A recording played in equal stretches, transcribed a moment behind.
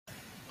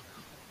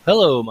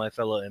Hello, my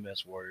fellow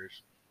MS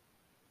warriors.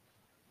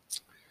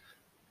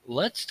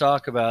 Let's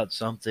talk about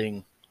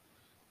something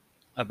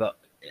about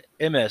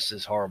MS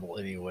is horrible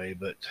anyway,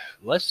 but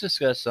let's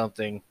discuss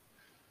something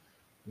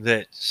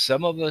that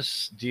some of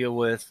us deal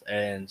with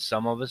and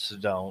some of us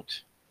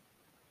don't.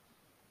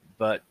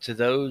 But to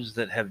those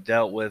that have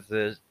dealt with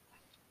it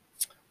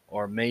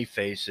or may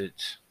face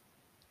it,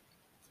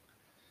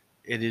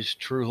 it is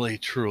truly,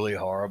 truly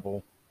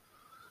horrible.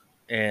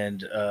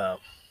 And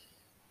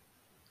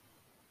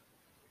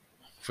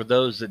for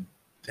those that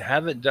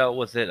haven't dealt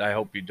with it, I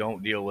hope you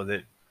don't deal with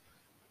it.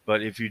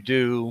 But if you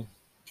do,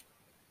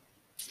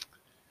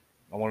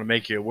 I want to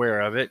make you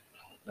aware of it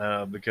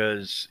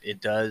because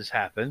it does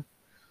happen.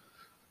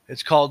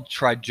 It's called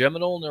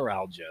trigeminal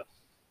neuralgia.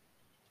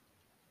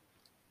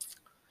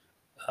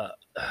 Uh,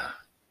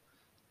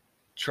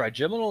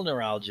 Trigeminal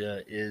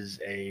neuralgia is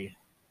a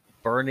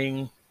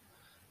burning,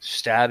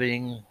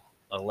 stabbing,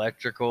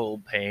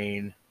 electrical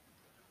pain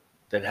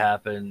that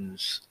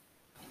happens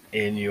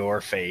in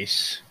your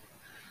face,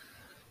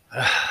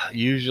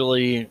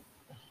 usually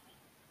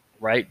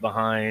right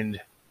behind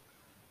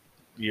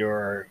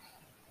your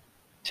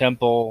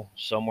temple,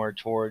 somewhere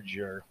towards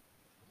your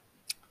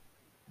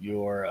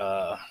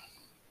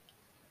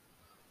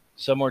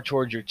somewhere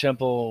towards your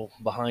temple,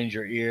 behind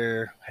your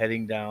ear,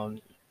 heading down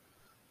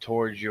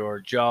towards your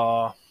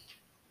jaw.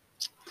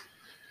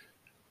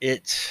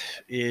 It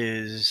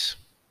is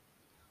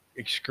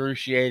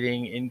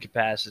excruciating,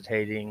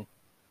 incapacitating.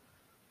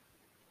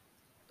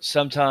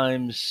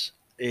 Sometimes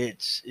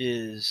it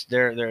is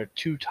there are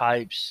two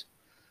types.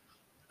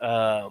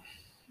 Uh,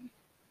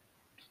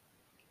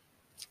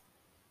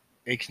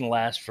 it can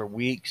last for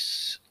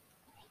weeks.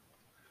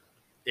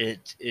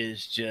 It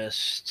is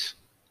just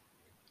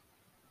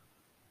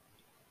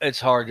it's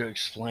hard to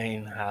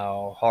explain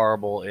how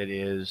horrible it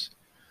is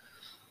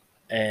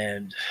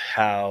and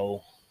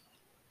how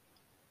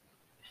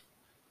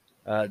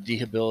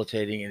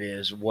debilitating it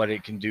is, what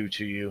it can do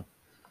to you.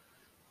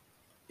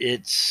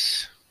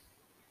 It's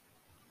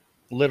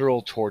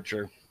literal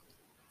torture,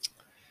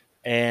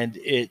 and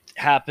it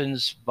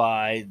happens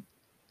by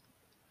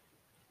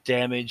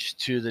damage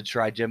to the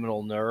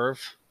trigeminal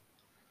nerve,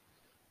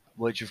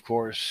 which of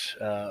course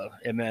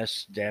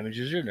MS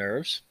damages your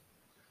nerves.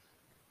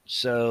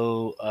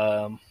 So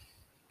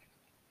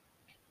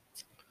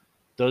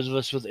those of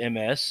us with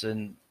MS,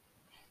 and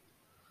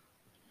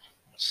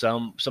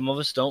some of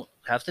us don't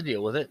have to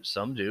deal with it,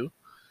 some do.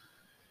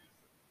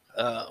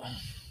 Uh,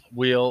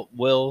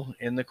 will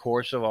in the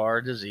course of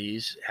our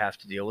disease have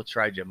to deal with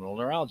trigeminal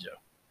neuralgia,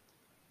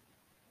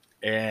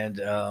 and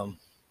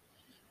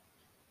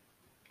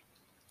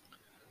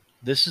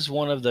this is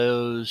one of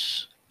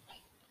those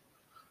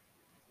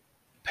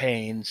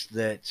pains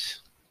that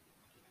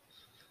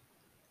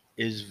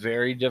is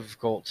very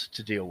difficult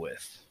to deal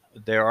with.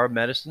 There are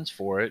medicines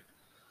for it,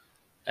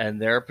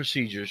 and there are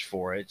procedures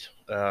for it.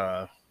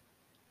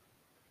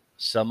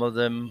 Some of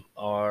them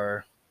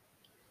are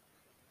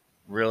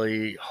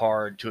really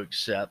hard to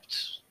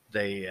accept.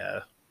 They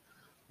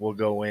will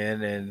go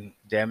in and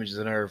damage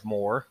the nerve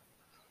more,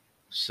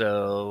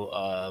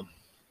 so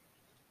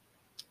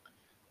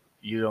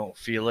you don't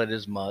feel it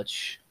as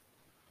much.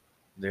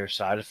 There are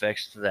side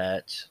effects to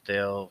that.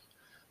 They'll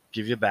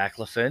give you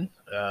baclofen.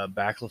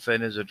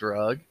 Baclofen is a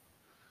drug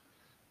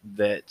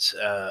that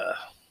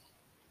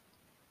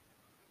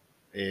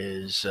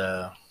is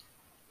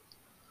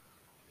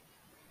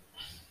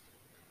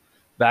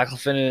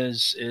baclofen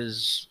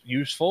is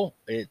useful.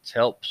 It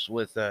helps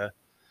with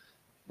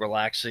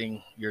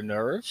relaxing your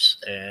nerves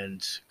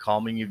and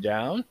calming you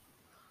down,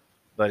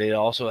 but it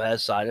also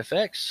has side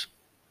effects.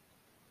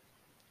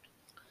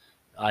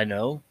 I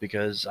know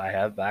because I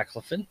have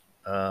baclofen.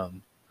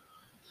 Um,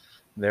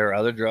 there are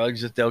other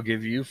drugs that they'll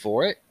give you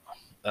for it,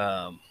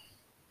 um,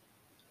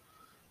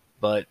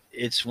 but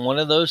it's one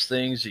of those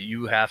things that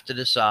you have to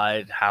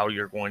decide how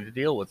you're going to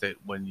deal with it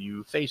when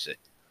you face it,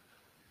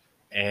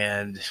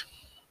 and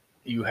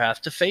you have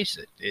to face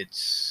it.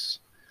 It's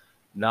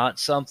not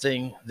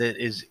something that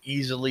is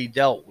easily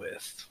dealt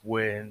with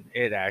when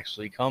it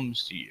actually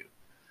comes to you,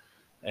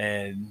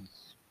 and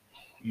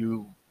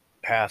you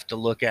have to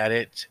look at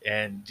it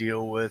and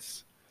deal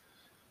with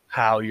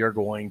how you're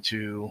going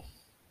to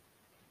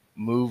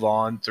move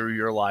on through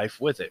your life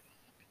with it.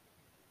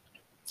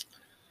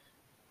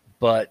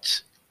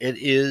 But it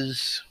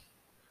is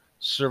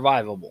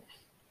survivable.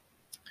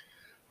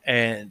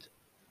 And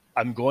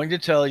I'm going to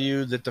tell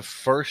you that the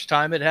first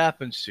time it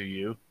happens to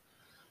you,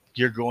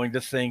 you're going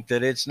to think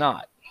that it's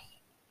not.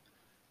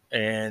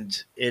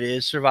 And it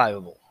is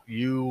survivable.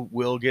 You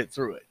will get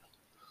through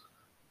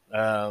it.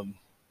 Um,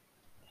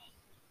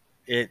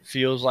 it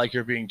feels like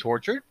you're being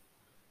tortured.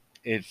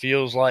 It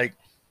feels like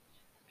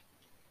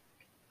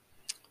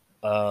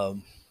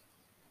um,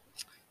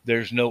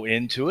 there's no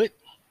end to it.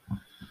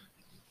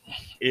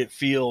 It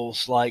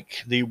feels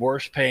like the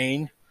worst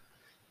pain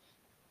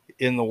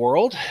in the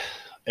world,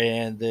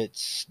 and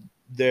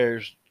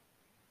there's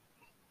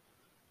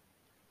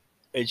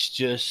it's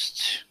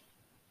just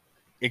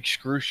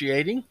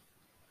excruciating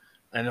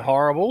and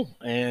horrible,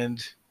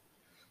 and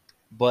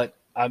But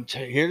I'm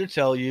here to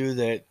tell you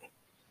that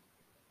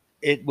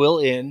it will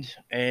end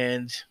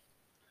and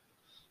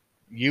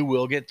you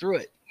will get through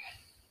it.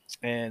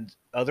 And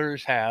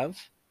others have.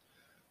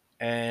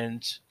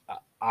 And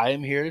I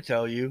am here to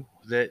tell you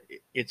that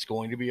it's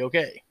going to be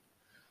okay.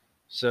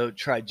 So,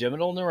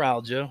 trigeminal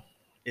neuralgia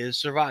is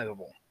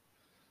survivable.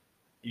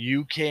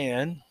 You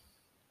can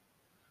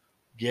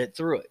get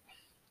through it.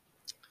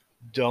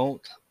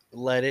 Don't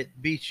let it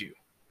beat you.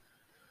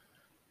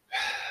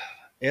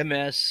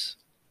 MS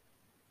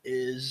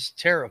is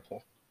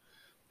terrible.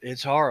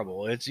 It's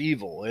horrible. It's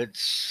evil. It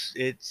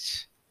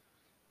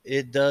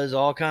does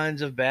all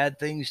kinds of bad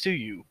things to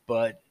you,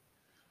 but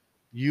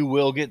you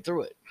will get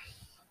through it.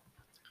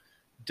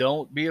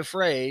 Don't be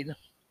afraid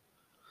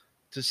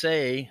to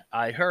say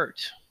I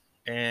hurt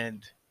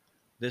and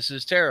this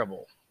is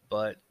terrible,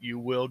 but you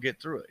will get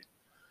through it.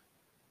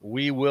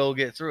 We will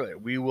get through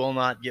it. We will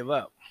not give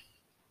up.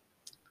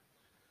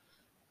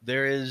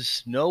 There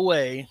is no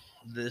way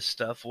this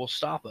stuff will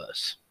stop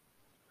us.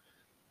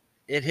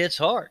 It hits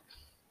hard.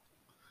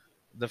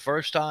 The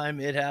first time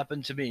it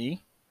happened to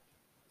me,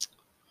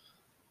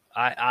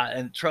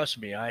 and trust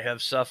me, I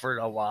have suffered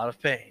a lot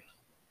of pain,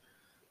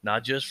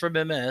 not just from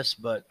MS,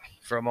 but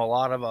from a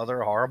lot of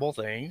other horrible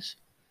things.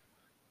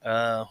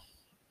 Uh,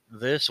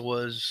 this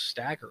was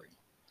staggering,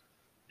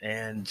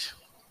 and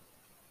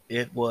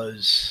it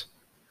was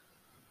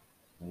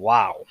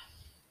wow.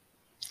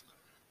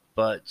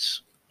 But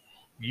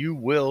you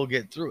will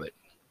get through it.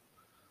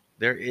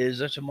 There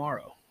is a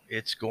tomorrow.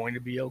 It's going to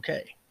be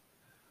okay.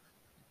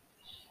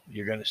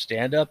 You're going to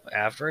stand up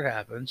after it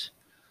happens,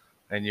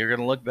 and you're going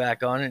to look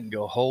back on it and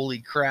go, holy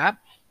crap,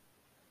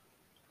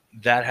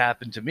 that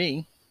happened to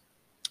me.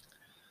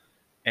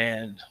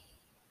 And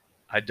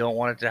I don't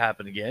want it to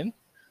happen again.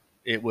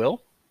 It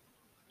will.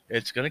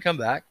 It's going to come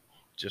back,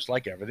 just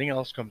like everything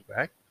else comes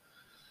back.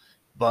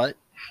 But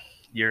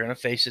you're going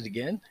to face it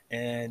again,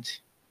 and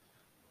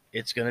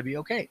it's going to be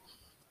okay.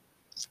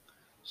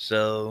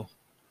 So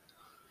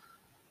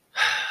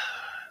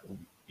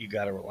you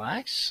got to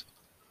relax.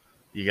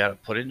 You got to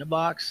put it in a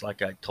box,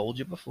 like I told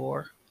you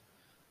before,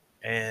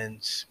 and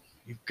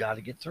you've got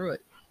to get through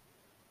it.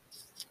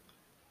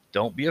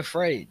 Don't be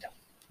afraid.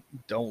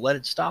 Don't let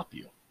it stop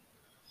you.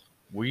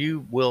 We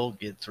will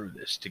get through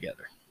this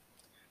together.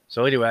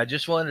 So anyway, I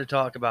just wanted to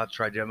talk about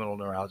trigeminal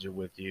neuralgia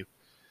with you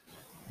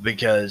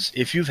because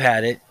if you've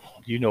had it,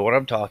 you know what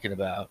I'm talking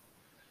about.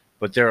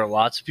 But there are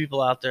lots of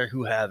people out there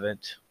who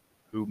haven't,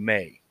 who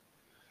may.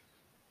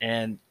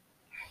 And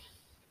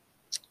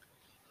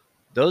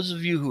those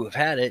of you who have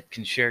had it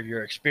can share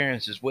your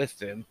experiences with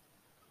them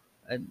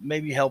and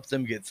maybe help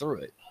them get through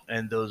it.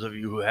 And those of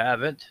you who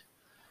haven't,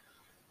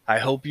 I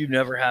hope you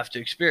never have to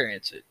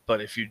experience it.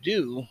 But if you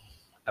do,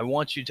 I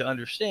want you to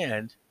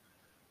understand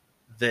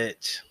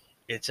that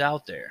it's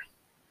out there.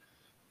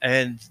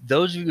 And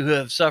those of you who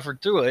have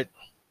suffered through it,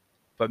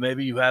 but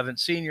maybe you haven't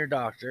seen your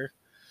doctor,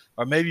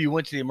 or maybe you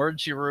went to the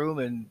emergency room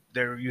and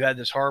there you had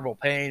this horrible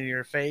pain in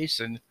your face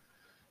and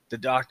the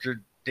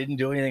doctor didn't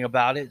do anything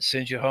about it,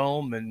 sent you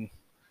home. And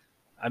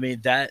I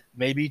mean, that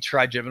may be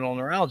trigeminal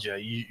neuralgia.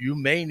 You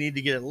may need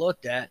to get it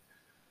looked at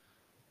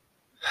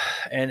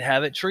and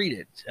have it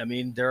treated. I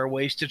mean, there are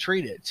ways to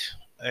treat it.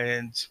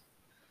 And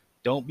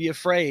don't be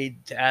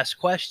afraid to ask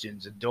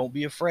questions, and don't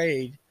be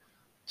afraid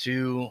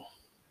to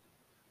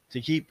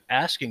keep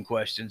asking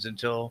questions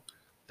until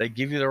they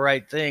give you the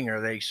right thing, or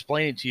they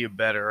explain it to you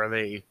better, or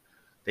they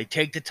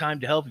take the time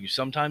to help you.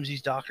 Sometimes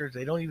these doctors,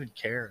 they don't even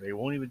care. They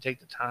won't even take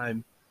the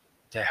time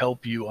to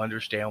help you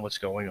understand what's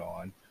going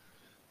on.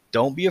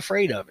 Don't be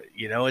afraid of it.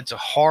 You know, it's a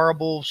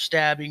horrible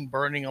stabbing,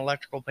 burning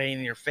electrical pain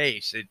in your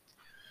face. It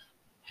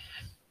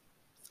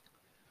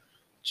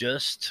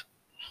just,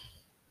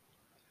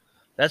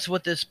 that's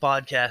what this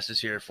podcast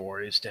is here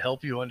for, is to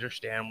help you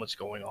understand what's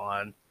going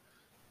on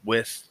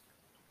with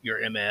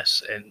your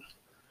MS, and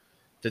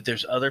that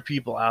there's other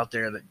people out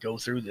there that go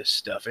through this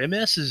stuff.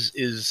 MS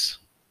is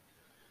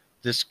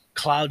this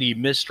cloudy,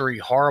 mystery,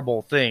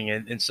 horrible thing.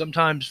 And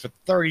sometimes for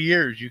 30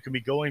 years, you can be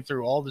going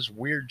through all this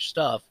weird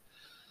stuff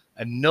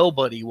and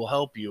nobody will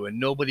help you and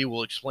nobody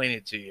will explain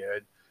it to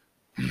you.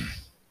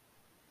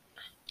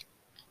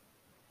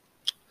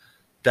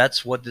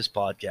 That's what this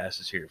podcast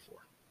is here for.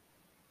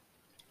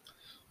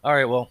 All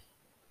right, well,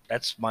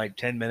 that's my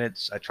 10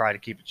 minutes. I try to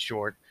keep it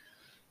short.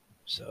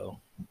 So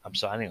I'm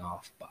signing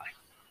off. Bye.